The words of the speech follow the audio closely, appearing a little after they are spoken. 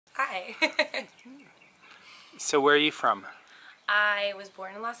Hi. So where are you from? I was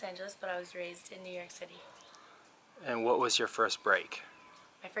born in Los Angeles, but I was raised in New York City. And what was your first break?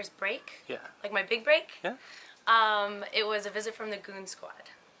 My first break? Yeah. Like my big break? Yeah? It was A Visit from the Goon Squad,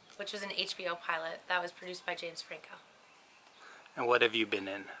 which was an HBO pilot that was produced by James Franco. And what have you been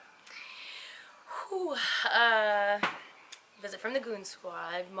in? Whew. Visit from the Goon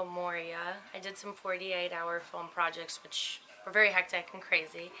Squad, Memoria. I did some 48-hour film projects, which were very hectic and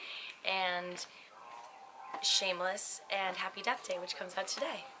crazy. And Shameless and Happy Death Day, which comes out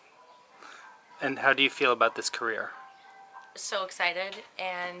today. And how do you feel about this career? So excited,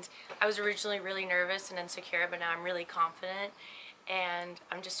 and I was originally really nervous and insecure, but now I'm really confident, and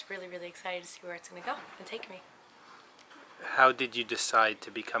I'm just really excited to see where it's going to go and take me. How did you decide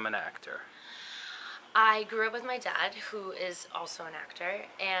to become an actor? I grew up with my dad, who is also an actor,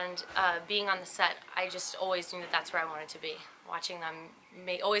 and being on the set, I just always knew that that's where I wanted to be. Watching them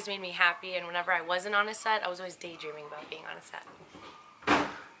always made me happy, and whenever I wasn't on a set, I was always daydreaming about being on a set.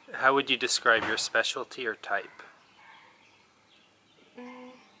 How would you describe your specialty or type?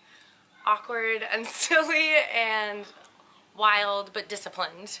 Awkward and silly and wild, but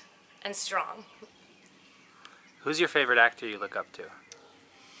disciplined and strong. Who's your favorite actor you look up to?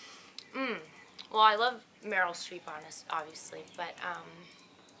 Well, I love Meryl Streep, obviously, but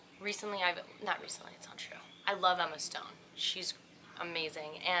not recently, it's not true. I love Emma Stone. She's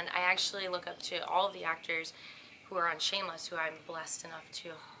amazing, and I actually look up to all of the actors who are on Shameless, who I'm blessed enough to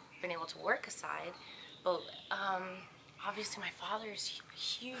have been able to work aside. But obviously, my father is a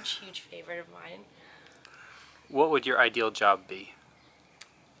huge favorite of mine. What would your ideal job be?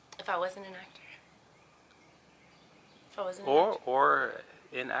 If I wasn't an actor. If I wasn't an actor. Or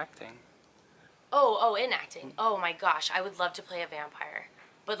in acting. Oh, in acting. Oh my gosh, I would love to play a vampire,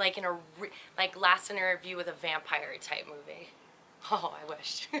 but like in like Last in a Review with a vampire type movie. Oh, I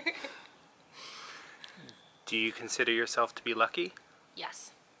wish. Do you consider yourself to be lucky?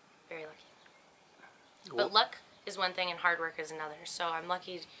 Yes, very lucky. But luck is one thing and hard work is another. So I'm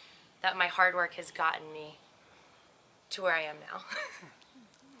lucky that my hard work has gotten me to where I am now.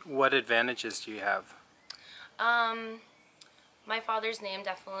 What advantages do you have? My father's name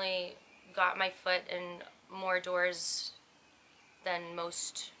definitely got my foot in more doors than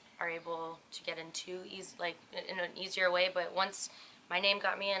most are able to get into, like in an easier way. But once my name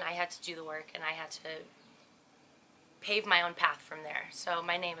got me in, I had to do the work and I had to pave my own path from there. So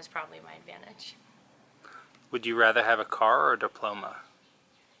my name is probably my advantage. Would you rather have a car or a diploma?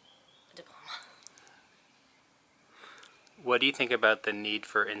 A diploma. What do you think about the need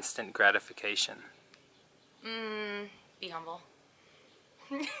for instant gratification? Be humble.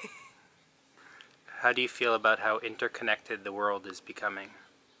 How do you feel about how interconnected the world is becoming?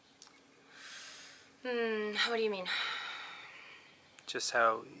 What do you mean? Just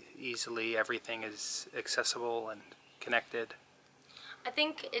how easily everything is accessible and connected. I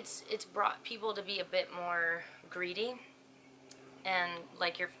think it's brought people to be a bit more greedy, and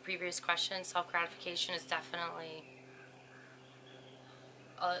like your previous question, self-gratification is definitely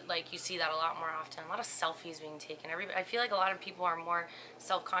like you see that a lot more often. A lot of selfies being taken. I feel like a lot of people are more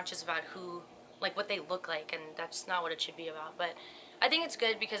self-conscious about what they look like, and that's not what it should be about. But I think it's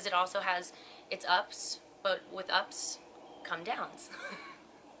good because it also has its ups, but with ups come downs.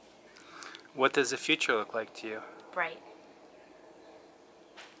 What does the future look like to you? Bright.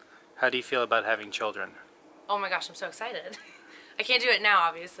 How do you feel about having children? Oh my gosh, I'm so excited. I can't do it now,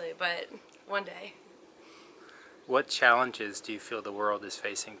 obviously, but one day. What challenges do you feel the world is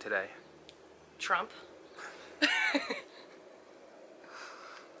facing today? Trump.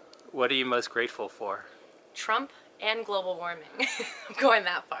 What are you most grateful for? Trump and global warming. I'm going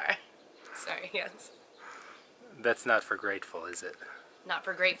that far. Sorry, yes. That's not for grateful, is it? Not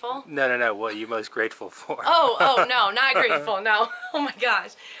for grateful? No. What are you most grateful for? Oh, no, not grateful, no. Oh my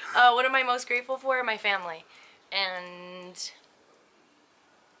gosh. What am I most grateful for? My family. And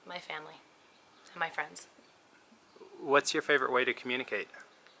my family. And my friends. What's your favorite way to communicate?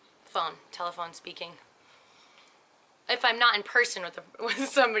 Phone. Telephone speaking. If I'm not in person with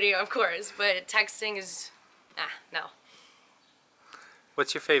somebody, of course. But texting is... no.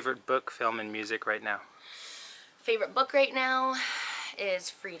 What's your favorite book, film, and music right now? Favorite book right now is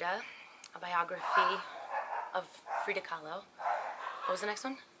Frida, a biography of Frida Kahlo. What was the next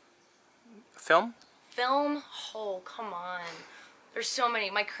one? Film? Film? Oh, come on. There's so many.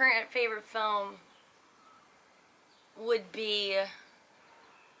 My current favorite film would be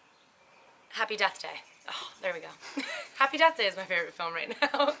Happy Death Day. Oh, there we go. Happy Death Day is my favorite film right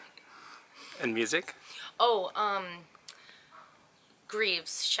now. And music? Oh,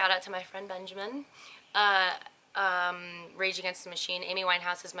 Greaves. Shout out to my friend Benjamin. Rage Against the Machine. Amy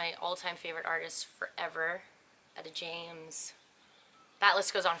Winehouse is my all-time favorite artist forever. Etta James. That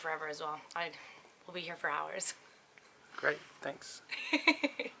list goes on forever as well. We'll be here for hours. Great, thanks.